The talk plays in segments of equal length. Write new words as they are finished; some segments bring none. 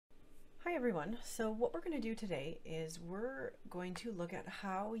Hi everyone. So what we're going to do today is we're going to look at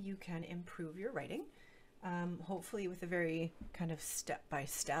how you can improve your writing, hopefully with a very kind of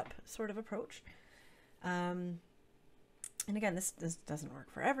step-by-step sort of approach. And again, this doesn't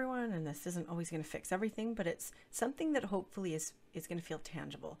work for everyone, and this isn't always going to fix everything, but it's something that hopefully is going to feel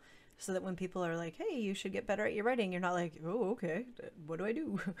tangible, so that when people are like, hey, you should get better at your writing, you're not like, oh, okay, what do I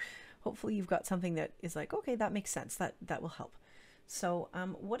do? Hopefully you've got something that is like, okay, that makes sense, that will help. So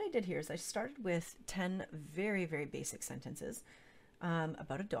what I did here is I started with 10 very, very basic sentences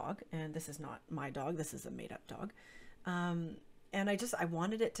about a dog. And this is not my dog. This is a made up dog. And I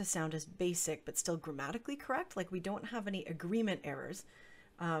wanted it to sound as basic, but still grammatically correct. Like we don't have any agreement errors.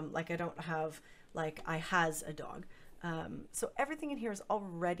 Like I don't have like I has a dog. So everything in here is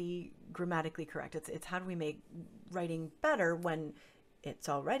already grammatically correct. It's how do we make writing better when it's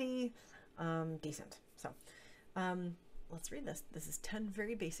already decent. So let's read this. This is 10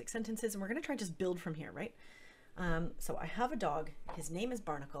 very basic sentences, and we're going to try and just build from here, right? So I have a dog. His name is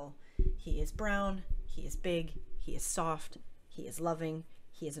Barnacle. He is brown. He is big. He is soft. He is loving.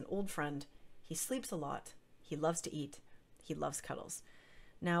 He is an old friend. He sleeps a lot. He loves to eat. He loves cuddles.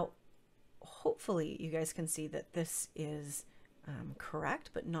 Now, hopefully you guys can see that this is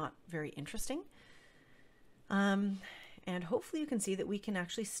correct, but not very interesting. And hopefully you can see that we can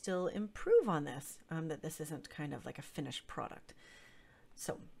actually still improve on this, that this isn't kind of like a finished product.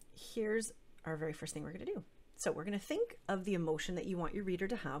 So here's our very first thing we're going to do. So we're going to think of the emotion that you want your reader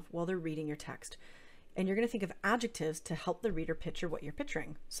to have while they're reading your text. And you're going to think of adjectives to help the reader picture what you're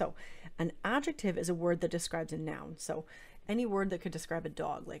picturing. So an adjective is a word that describes a noun. So any word that could describe a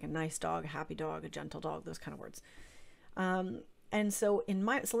dog, like a nice dog, a happy dog, a gentle dog, those kind of words. And so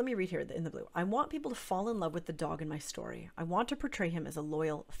let me read here in the blue. I want people to fall in love with the dog in my story. I want to portray him as a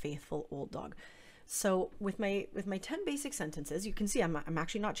loyal, faithful old dog. So with my 10 basic sentences, you can see I'm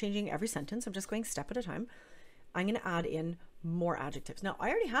actually not changing every sentence. I'm just going step at a time. I'm going to add in more adjectives. Now, I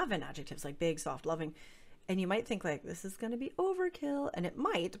already have in adjectives like big, soft, loving, and you might think like this is going to be overkill, and it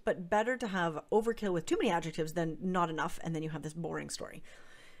might, but better to have overkill with too many adjectives than not enough, and then you have this boring story.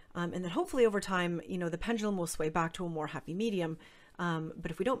 And then hopefully over time, the pendulum will sway back to a more happy medium. But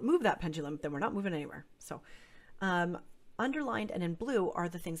if we don't move that pendulum, then we're not moving anywhere. So underlined and in blue are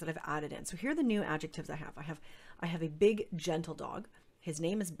the things that I've added in. So here are the new adjectives I have. I have a big, gentle dog. His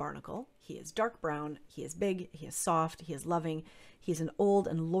name is Barnacle. He is dark brown. He is big. He is soft. He is loving. He's an old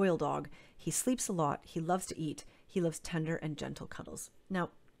and loyal dog. He sleeps a lot. He loves to eat. He loves tender and gentle cuddles.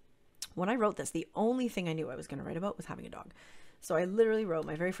 Now, when I wrote this, the only thing I knew I was going to write about was having a dog. So I literally wrote,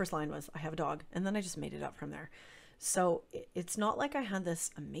 my very first line was, I have a dog. And then I just made it up from there. So it's not like I had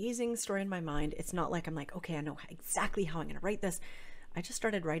this amazing story in my mind. It's not like I'm like, okay, I know exactly how I'm going to write this. I just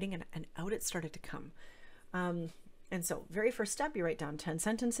started writing and out it started to come. And so very first step, you write down 10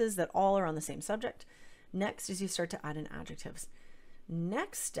 sentences that all are on the same subject. Next is you start to add in adjectives.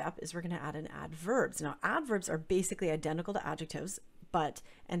 Next step is we're going to add in adverbs. Now, adverbs are basically identical to adjectives, but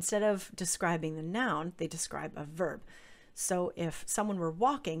instead of describing the noun, they describe a verb. So if someone were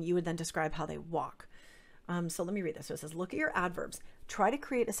walking, you would then describe how they walk. So let me read this. So it says, look at your adverbs. Try to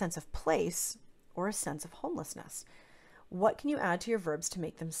create a sense of place or a sense of homelessness. What can you add to your verbs to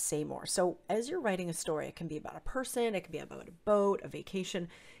make them say more? So as you're writing a story, it can be about a person, it can be about a boat, a vacation.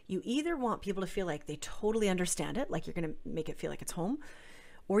 You either want people to feel like they totally understand it, like you're going to make it feel like it's home,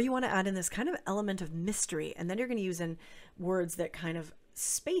 or you want to add in this kind of element of mystery, and then you're going to use in words that kind of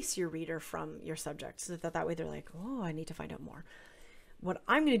space your reader from your subject, so that way they're like, oh, I need to find out more. What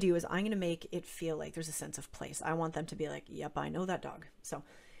I'm going to do is I'm going to make it feel like there's a sense of place. I want them to be like, yep, I know that dog. So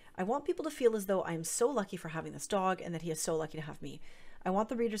I want people to feel as though I am so lucky for having this dog and that he is so lucky to have me. I want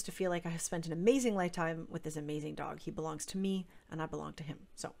the readers to feel like I have spent an amazing lifetime with this amazing dog. He belongs to me and I belong to him.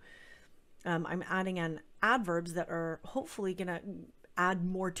 So I'm adding in adverbs that are hopefully going to add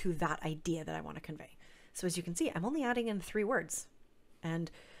more to that idea that I want to convey. So as you can see, I'm only adding in 3 words. And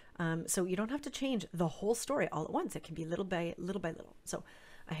so you don't have to change the whole story all at once. It can be little by little. So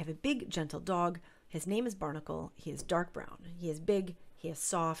I have a big, gentle dog. His name is Barnacle. He is dark brown. He is big. He is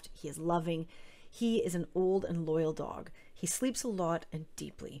soft. He is loving. He is an old and loyal dog. He sleeps a lot and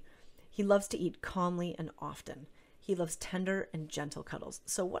deeply. He loves to eat calmly and often. He loves tender and gentle cuddles.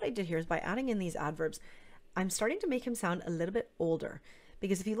 So what I did here is by adding in these adverbs, I'm starting to make him sound a little bit older,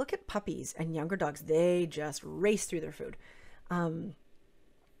 because if you look at puppies and younger dogs, they just race through their food.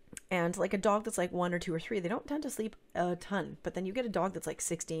 And like a dog that's like 1 or 2 or 3, they don't tend to sleep a ton. But then you get a dog that's like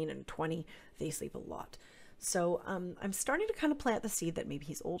 16 and 20, they sleep a lot. So I'm starting to kind of plant the seed that maybe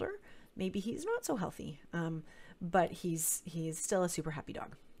he's older, maybe he's not so healthy, but he's still a super happy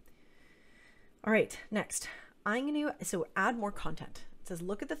dog. All right, next, I'm going to add more content. It says,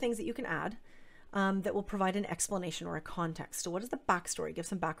 look at the things that you can add that will provide an explanation or a context. So what is the backstory? Give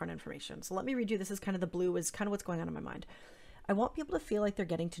some background information. So let me read you. This is kind of the blue is kind of what's going on in my mind. I want people to feel like they're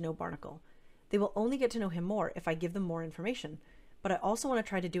getting to know Barnacle. They will only get to know him more if I give them more information. But I also want to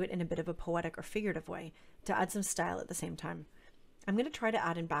try to do it in a bit of a poetic or figurative way to add some style at the same time. I'm going to try to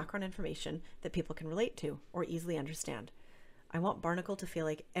add in background information that people can relate to or easily understand. I want Barnacle to feel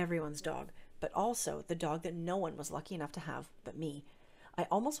like everyone's dog, but also the dog that no one was lucky enough to have but me. I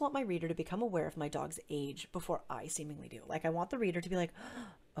almost want my reader to become aware of my dog's age before I seemingly do. Like, I want the reader to be like,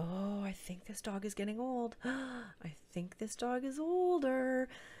 oh, I think this dog is getting old. I think this dog is older.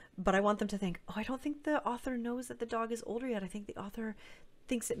 But I want them to think, oh, I don't think the author knows that the dog is older yet. I think the author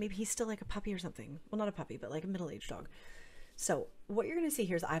thinks that maybe he's still like a puppy or something. Well, not a puppy, but like a middle-aged dog. So what you're going to see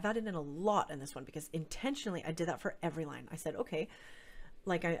here is I've added in a lot in this one because intentionally I did that for every line. I said, okay,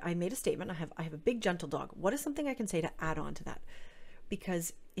 like I made a statement. I have a big, gentle dog. What is something I can say to add on to that?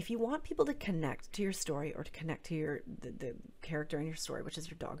 Because if you want people to connect to your story or to connect to the character in your story, which is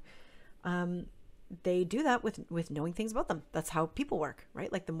your dog, they do that with knowing things about them. That's how people work,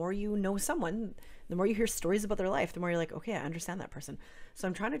 right? Like the more you know someone, the more you hear stories about their life, the more you're like, okay, I understand that person. So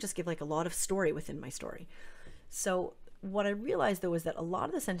I'm trying to just give like a lot of story within my story. So what I realized though is that a lot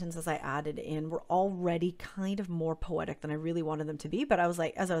of the sentences I added in were already kind of more poetic than I really wanted them to be. But I was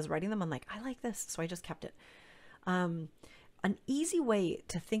like, as I was writing them, I'm like, I like this. So I just kept it. An easy way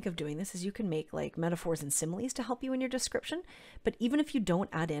to think of doing this is you can make like metaphors and similes to help you in your description. But even if you don't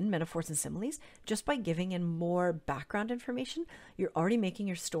add in metaphors and similes, just by giving in more background information, you're already making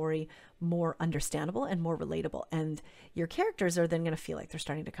your story more understandable and more relatable. And your characters are then going to feel like they're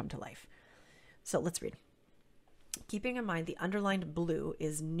starting to come to life. So let's read. Keeping in mind the underlined blue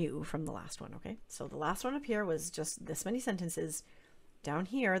is new from the last one, okay? So the last one up here was just this many sentences. Down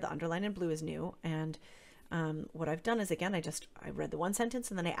here, the underlined in blue is new. And what I've done is, again, I read the one sentence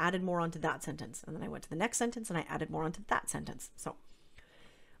and then I added more onto that sentence. And then I went to the next sentence and I added more onto that sentence. So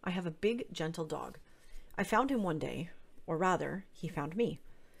I have a big, gentle dog. I found him one day, or rather, he found me.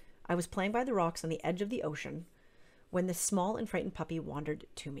 I was playing by the rocks on the edge of the ocean when this small and frightened puppy wandered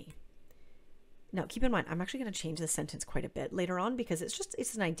to me. Now, keep in mind, I'm actually going to change this sentence quite a bit later on because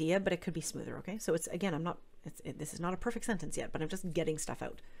it's an idea, but it could be smoother, okay? So it's, again, this is not a perfect sentence yet, but I'm just getting stuff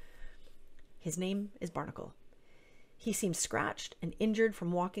out. His name is Barnacle. He seemed scratched and injured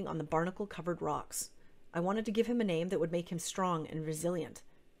from walking on the barnacle-covered rocks. I wanted to give him a name that would make him strong and resilient,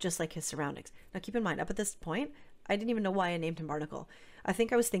 just like his surroundings. Now, keep in mind, up at this point, I didn't even know why I named him Barnacle. I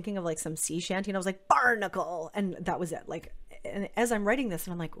think I was thinking of like some sea shanty and I was like, Barnacle! And that was it. Like, and as I'm writing this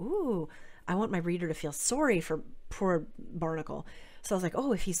and I'm like, ooh, I want my reader to feel sorry for poor Barnacle. So I was like,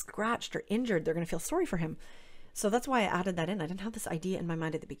 oh, if he's scratched or injured, they're going to feel sorry for him. So that's why I added that in. I didn't have this idea in my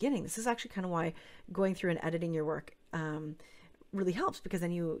mind at the beginning. This is actually kind of why going through and editing your work really helps, because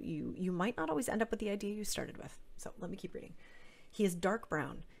then you might not always end up with the idea you started with. So let me keep reading. He is dark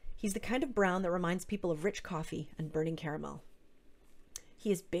brown. He's the kind of brown that reminds people of rich coffee and burning caramel.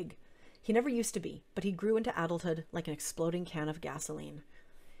 He is big. He never used to be, but he grew into adulthood like an exploding can of gasoline.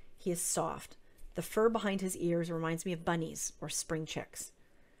 He is soft. The fur behind his ears reminds me of bunnies or spring chicks.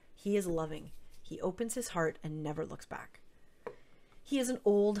 He is loving. He opens his heart and never looks back. He is an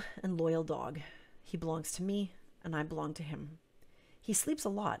old and loyal dog. He belongs to me, and I belong to him. He sleeps a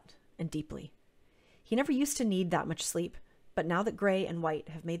lot and deeply. He never used to need that much sleep, but now that gray and white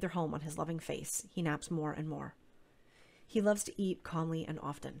have made their home on his loving face, he naps more and more. He loves to eat calmly and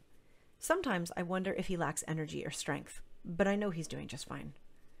often. Sometimes I wonder if he lacks energy or strength, but I know he's doing just fine.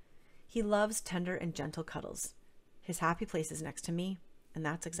 He loves tender and gentle cuddles. His happy place is next to me, and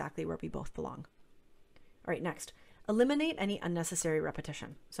that's exactly where we both belong. All right, next. Eliminate any unnecessary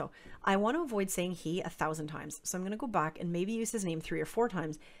repetition. So I want to avoid saying he 1,000 times. So I'm going to go back and maybe use his name 3 or 4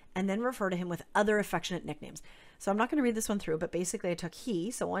 times and then refer to him with other affectionate nicknames. So I'm not going to read this one through, but basically I took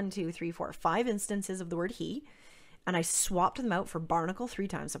he, so 1, 2, 3, 4, 5 instances of the word he, and I swapped them out for Barnacle 3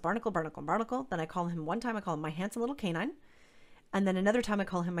 times. So Barnacle, Barnacle, Barnacle. Then I call him one time, I call him my handsome little canine. And then another time I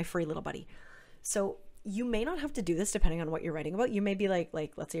call him my furry little buddy. So you may not have to do this depending on what you're writing about. You may be like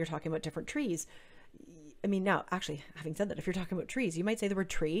let's say you're talking about different trees. I mean, now, actually, having said that, if you're talking about trees, you might say the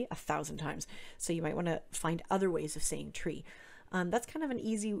word tree 1,000 times. So you might want to find other ways of saying tree. That's kind of an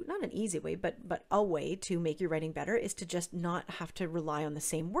easy, not an easy way, but a way to make your writing better is to just not have to rely on the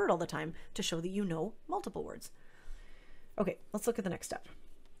same word all the time to show that you know multiple words. Okay, let's look at the next step.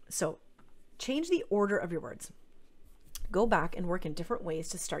 So change the order of your words. Go back and work in different ways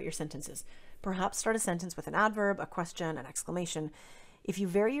to start your sentences. Perhaps start a sentence with an adverb, a question, an exclamation. If you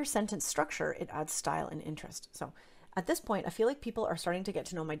vary your sentence structure, it adds style and interest. So at this point, I feel like people are starting to get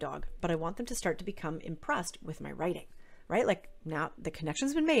to know my dog, but I want them to start to become impressed with my writing, right? Like now the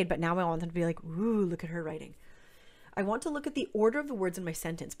connection's been made, but now I want them to be like, ooh, look at her writing. I want to look at the order of the words in my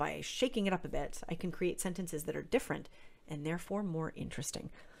sentence. By shaking it up a bit, I can create sentences that are different and therefore more interesting.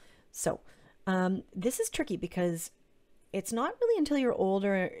 So this is tricky because it's not really until you're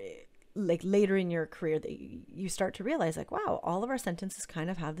older, like later in your career, that you start to realize like, wow, all of our sentences kind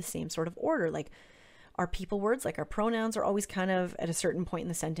of have the same sort of order. Like our people words, like our pronouns are always kind of at a certain point in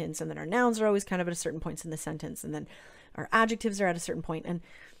the sentence, and then our nouns are always kind of at a certain points in the sentence, and then our adjectives are at a certain point. And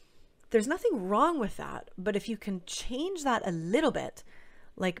there's nothing wrong with that, but if you can change that a little bit,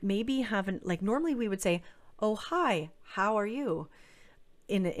 like maybe like normally we would say, oh, hi, how are you?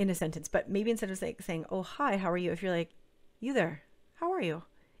 In a sentence, but maybe instead of saying, oh, hi, how are you? If you're like, you there, how are you?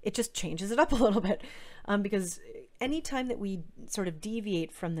 It just changes it up a little bit, because anytime that we sort of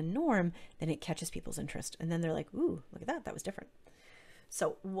deviate from the norm, then it catches people's interest. And then they're like, ooh, look at that. That was different.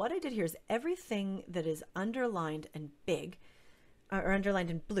 So what I did here is everything that is underlined and big, or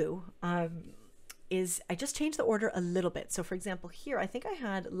underlined in blue, is I just changed the order a little bit. So for example, here, I think I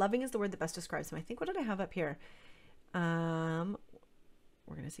had loving is the word that best describes him. I think, what did I have up here?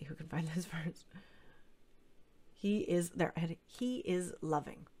 We're going to see who can find this first. He is there. He is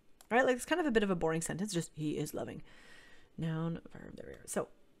loving. All right. Like it's kind of a bit of a boring sentence. Just he is loving. Noun, verb. There we are. So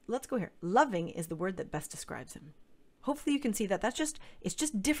let's go here. Loving is the word that best describes him. Hopefully you can see that it's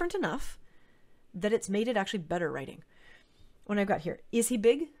just different enough that it's made it actually better writing. When I've got here, is he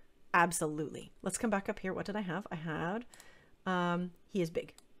big? Absolutely. Let's come back up here. What did I have? I had, he is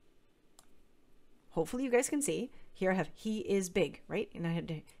big. Hopefully you guys can see. Here I have he is big, right? And I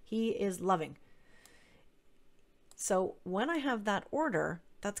had he is loving. So when I have that order,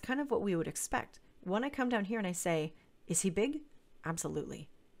 that's kind of what we would expect. When I come down here and I say, is he big? Absolutely.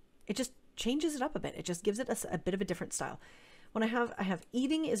 It just changes it up a bit. It just gives it a bit of a different style. When I have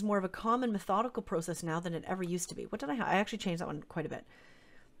eating is more of a calm and methodical process now than it ever used to be. What did I have? I actually changed that one quite a bit.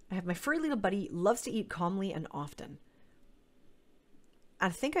 I have my furry little buddy loves to eat calmly and often. I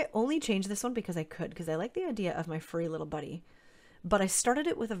think I only changed this one because I could, because I like the idea of my furry little buddy, but I started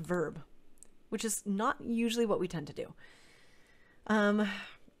it with a verb, which is not usually what we tend to do.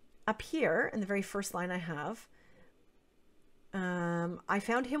 Up here in the very first line I have, I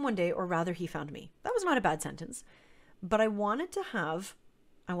found him one day, or rather he found me. That was not a bad sentence, but I wanted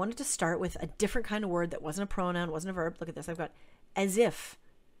to start with a different kind of word that wasn't a pronoun, wasn't a verb. Look at this. I've got as if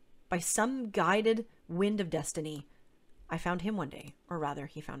by some guided wind of destiny, I found him one day, or rather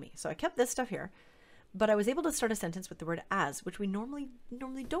he found me. So I kept this stuff here, but I was able to start a sentence with the word as, which we normally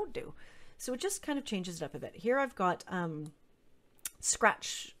don't do. So it just kind of changes it up a bit. Here I've got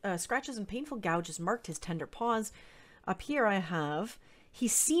scratches and painful gouges marked his tender paws. Up here I have, he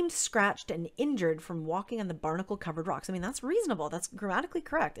seemed scratched and injured from walking on the barnacle covered rocks. I mean, that's reasonable. That's grammatically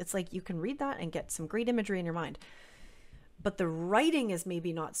correct. It's like you can read that and get some great imagery in your mind. But the writing is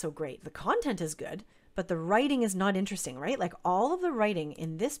maybe not so great. The content is good, but the writing is not interesting, right? Like all of the writing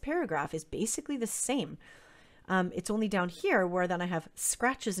in this paragraph is basically the same. It's only down here where then I have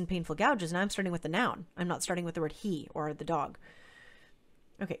scratches and painful gouges, and I'm starting with the noun. I'm not starting with the word he or the dog.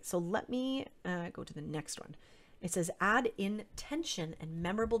 Okay, so let me go to the next one. It says add in tension and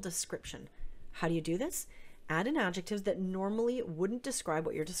memorable description. How do you do this? Add in adjectives that normally wouldn't describe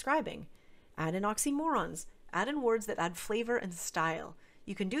what you're describing. Add in oxymorons. Add in words that add flavor and style.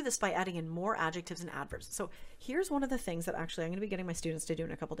 You can do this by adding in more adjectives and adverbs. So here's one of the things that actually I'm going to be getting my students to do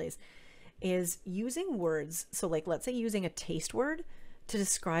in a couple days, is using words. So like, let's say using a taste word to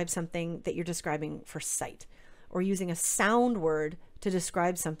describe something that you're describing for sight, or using a sound word to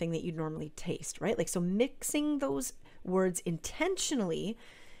describe something that you'd normally taste, right? Like, so mixing those words intentionally,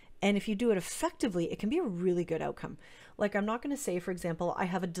 and if you do it effectively, it can be a really good outcome. Like, I'm not going to say, for example, I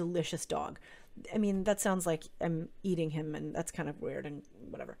have a delicious dog. I mean, that sounds like I'm eating him, and that's kind of weird and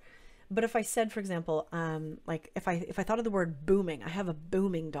whatever. But if I said, for example, like if I thought of the word booming, I have a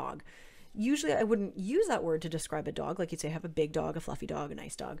booming dog. Usually I wouldn't use that word to describe a dog. Like you'd say, I have a big dog, a fluffy dog, a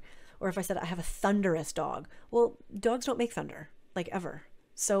nice dog. Or if I said, I have a thunderous dog. Well, dogs don't make thunder, like ever.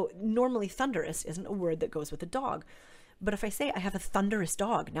 So normally thunderous isn't a word that goes with a dog. But if I say I have a thunderous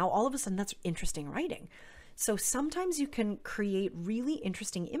dog, now all of a sudden that's interesting writing. So sometimes you can create really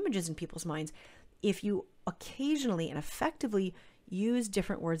interesting images in people's minds if you occasionally and effectively use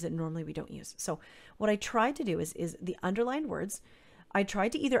different words that normally we don't use. So what I tried to do is the underlined words, I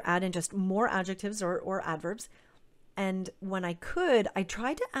tried to either add in just more adjectives or adverbs. And when I could, I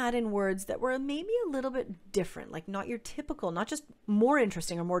tried to add in words that were maybe a little bit different, like not your typical, not just more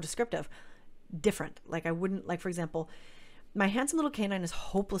interesting or more descriptive, different. Like I wouldn't, like for example, my handsome little canine is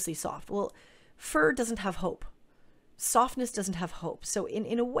hopelessly soft. Well, fur doesn't have hope. Softness doesn't have hope. So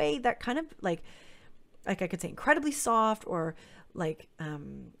in a way that kind of like Like I could say incredibly soft or like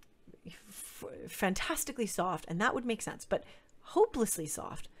fantastically soft, and that would make sense. But hopelessly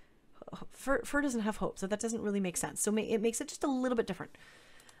soft, fur doesn't have hope, so that doesn't really make sense. So it makes it just a little bit different.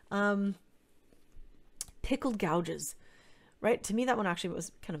 Pickled gouges, right? To me, that one actually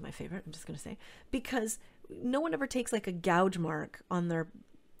was kind of my favorite, I'm just going to say, because no one ever takes like a gouge mark on their,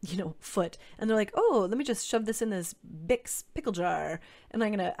 foot, and they're like, oh, let me just shove this in this Bix pickle jar, and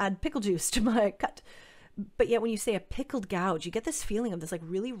I'm going to add pickle juice to my cut. But yet when you say a pickled gouge, you get this feeling of this like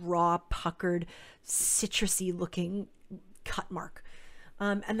really raw, puckered, citrusy looking cut mark.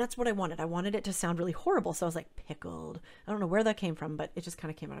 And that's what I wanted. I wanted it to sound really horrible. So I was like, pickled. I don't know where that came from, but it just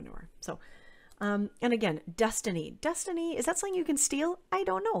kind of came out of nowhere. So, and again, destiny. Destiny, is that something you can steal? I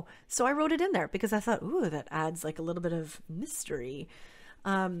don't know. So I wrote it in there because I thought, ooh, that adds like a little bit of mystery.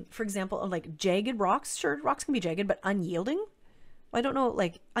 For example, like jagged rocks. Sure, rocks can be jagged, but unyielding. I don't know,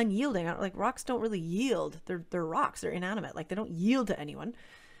 like unyielding. Like rocks don't really yield. They're rocks. They're inanimate. Like they don't yield to anyone.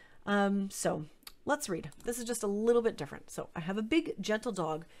 So let's read. This is just a little bit different. So I have a big, gentle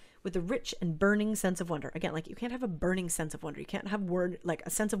dog with a rich and burning sense of wonder. Again, like you can't have a burning sense of wonder. You can't have like a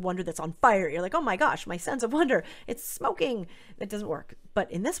sense of wonder that's on fire. You're like, oh my gosh, my sense of wonder, it's smoking. That doesn't work.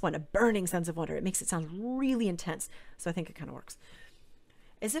 But in this one, a burning sense of wonder, it makes it sound really intense. So I think it kind of works.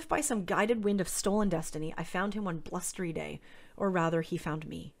 As if by some guided wind of stolen destiny, I found him one blustery day, or rather, he found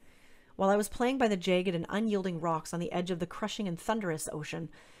me. While I was playing by the jagged and unyielding rocks on the edge of the crushing and thunderous ocean,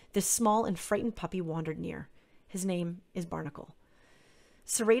 this small and frightened puppy wandered near. His name is Barnacle.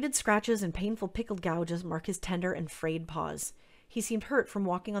 Serrated scratches and painful pickled gouges mark his tender and frayed paws. He seemed hurt from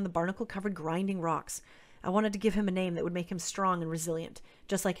walking on the barnacle-covered grinding rocks. I wanted to give him a name that would make him strong and resilient,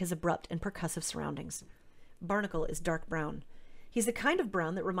 just like his abrupt and percussive surroundings. Barnacle is dark brown. He's the kind of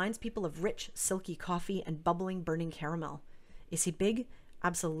brown that reminds people of rich, silky coffee and bubbling, burning caramel. Is he big?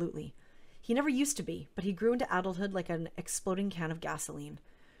 Absolutely. He never used to be, but he grew into adulthood like an exploding can of gasoline.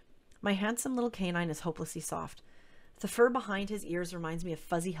 My handsome little canine is hopelessly soft. The fur behind his ears reminds me of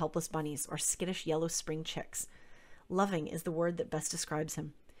fuzzy, helpless bunnies or skittish yellow spring chicks. Loving is the word that best describes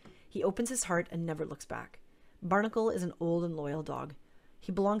him. He opens his heart and never looks back. Barnacle is an old and loyal dog.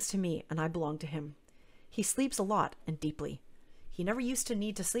 He belongs to me, and I belong to him. He sleeps a lot and deeply. He never used to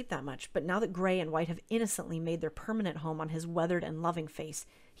need to sleep that much, but now that Gray and White have innocently made their permanent home on his weathered and loving face,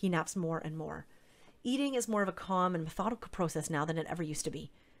 he naps more and more. Eating is more of a calm and methodical process now than it ever used to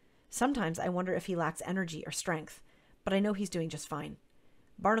be. Sometimes I wonder if he lacks energy or strength, but I know he's doing just fine.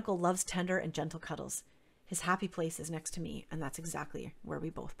 Barnacle loves tender and gentle cuddles. His happy place is next to me, and that's exactly where we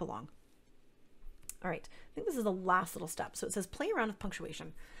both belong. All right, I think this is the last little step. So it says play around with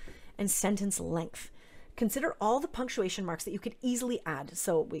punctuation and sentence length. Consider all the punctuation marks that you could easily add.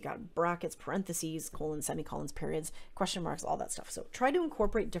 So we got brackets, parentheses, colons, semicolons, periods, question marks, all that stuff. So try to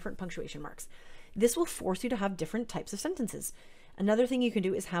incorporate different punctuation marks. This will force you to have different types of sentences. Another thing you can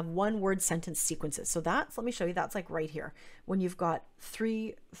do is have one-word sentence sequences. So that's, let me show you, that's like right here. When you've got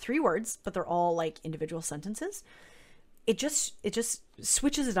three words, but they're all like individual sentences, it just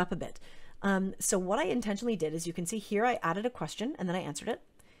switches it up a bit. So what I intentionally did is, you can see here I added a question and then I answered it.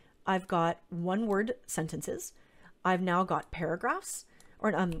 I've got one-word sentences. I've now got paragraphs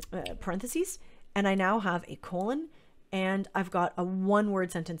or parentheses, and I now have a colon, and I've got a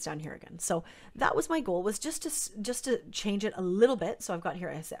one-word sentence down here again. So that was my goal, was just to change it a little bit. So I've got here,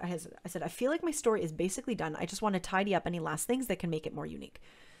 I said, I feel like my story is basically done. I just want to tidy up any last things that can make it more unique.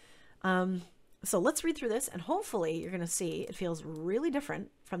 So let's read through this, and hopefully you're going to see it feels really different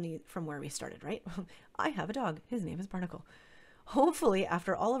from where we started, right? I have a dog. His name is Barnacle. Hopefully,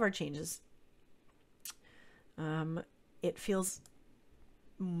 after all of our changes, it feels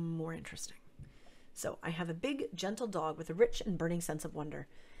more interesting. So I have a big, gentle dog with a rich and burning sense of wonder.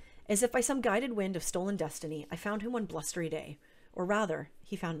 As if by some guided wind of stolen destiny, I found him one blustery day. Or rather,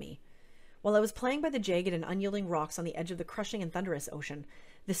 he found me. While I was playing by the jagged and unyielding rocks on the edge of the crushing and thunderous ocean,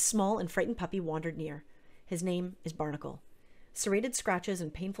 this small and frightened puppy wandered near. His name is Barnacle. Serrated scratches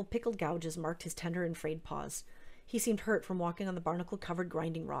and painful pickled gouges marked his tender and frayed paws. He seemed hurt from walking on the barnacle-covered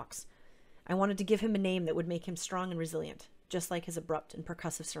grinding rocks. I wanted to give him a name that would make him strong and resilient, just like his abrupt and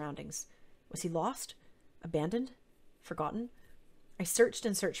percussive surroundings. Was he lost? Abandoned? Forgotten? I searched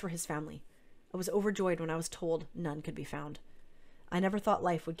and searched for his family. I was overjoyed when I was told none could be found. I never thought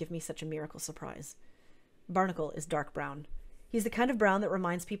life would give me such a miracle surprise. Barnacle is dark brown. He's the kind of brown that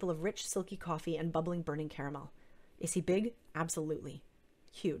reminds people of rich, silky coffee and bubbling, burning caramel. Is he big? Absolutely.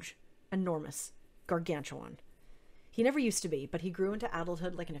 Huge. Enormous. Gargantuan. He never used to be, but he grew into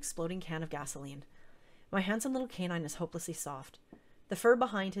adulthood like an exploding can of gasoline. My handsome little canine is hopelessly soft. The fur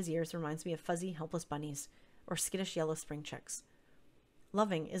behind his ears reminds me of fuzzy, helpless bunnies or skittish yellow spring chicks.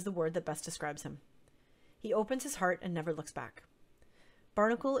 Loving is the word that best describes him. He opens his heart and never looks back.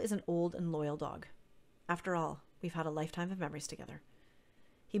 Barnacle is an old and loyal dog. After all, we've had a lifetime of memories together.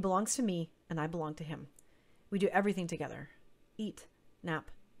 He belongs to me, and I belong to him. We do everything together. Eat,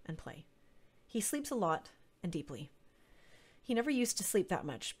 nap, and play. He sleeps a lot and deeply. He never used to sleep that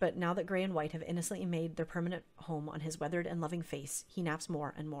much, but now that Gray and White have innocently made their permanent home on his weathered and loving face, he naps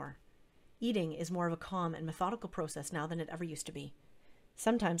more and more. Eating is more of a calm and methodical process now than it ever used to be.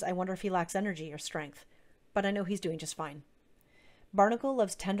 Sometimes I wonder if he lacks energy or strength, but I know he's doing just fine. Barnacle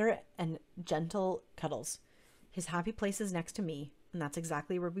loves tender and gentle cuddles. His happy place is next to me, and that's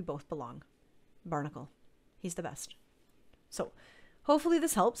exactly where we both belong. Barnacle. He's the best. So hopefully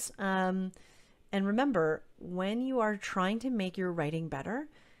this helps. And remember, when you are trying to make your writing better,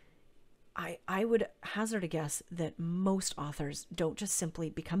 I would hazard a guess that most authors don't just simply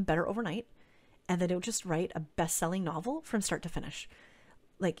become better overnight, and they don't just write a best-selling novel from start to finish.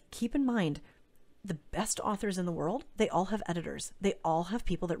 Like, keep in mind, the best authors in the world, they all have editors. They all have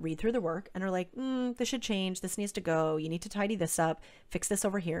people that read through their work and are like, this should change. This needs to go. You need to tidy this up, fix this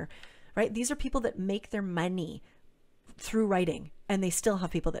over here, right? These are people that make their money through writing, and they still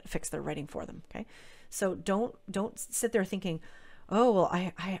have people that fix their writing for them. Okay. So don't sit there thinking, oh, well,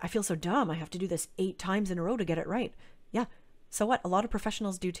 I feel so dumb. I have to do this 8 times in a row to get it right. Yeah. So what? A lot of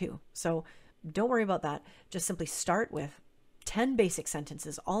professionals do too. So don't worry about that. Just simply start with 10 basic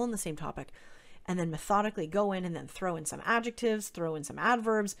sentences, all on the same topic, and then methodically go in and then throw in some adjectives, throw in some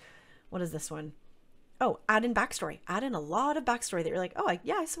adverbs. What is this one? Oh, add in backstory. Add in a lot of backstory that you're like, oh,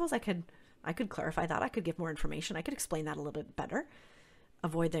 I suppose I could clarify that. I could give more information. I could explain that a little bit better.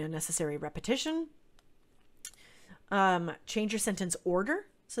 Avoid the unnecessary repetition. Change your sentence order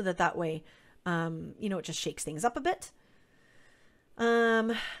so that way, it just shakes things up a bit.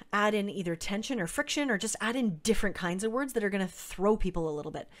 Add in either tension or friction, or just add in different kinds of words that are going to throw people a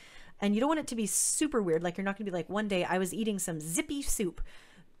little bit. And you don't want it to be super weird. Like, you're not going to be like, one day I was eating some zippy soup.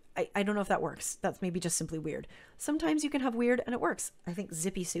 I don't know if that works. That's maybe just simply weird. Sometimes you can have weird and it works. I think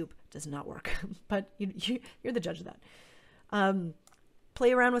zippy soup does not work, but you're the judge of that.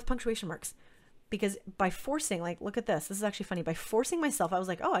 Play around with punctuation marks, because by forcing, like, look at this. This is actually funny. By forcing myself, I was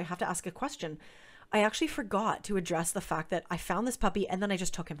like, oh, I have to ask a question. I actually forgot to address the fact that I found this puppy and then I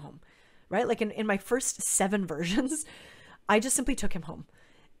just took him home, right? Like in my first 7 versions, I just simply took him home.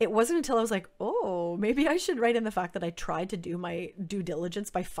 It wasn't until I was like, oh, maybe I should write in the fact that I tried to do my due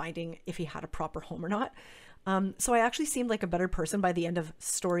diligence by finding if he had a proper home or not. So I actually seemed like a better person by the end of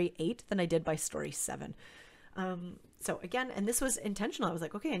story 8 than I did by story 7. So again, and this was intentional. I was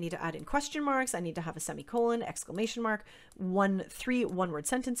like, okay, I need to add in question marks. I need to have a semicolon, exclamation mark, 3 one-word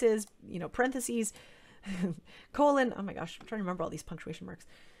sentences, parentheses, colon. Oh my gosh, I'm trying to remember all these punctuation marks.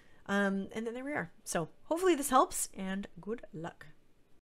 And then there we are. So hopefully this helps, and good luck.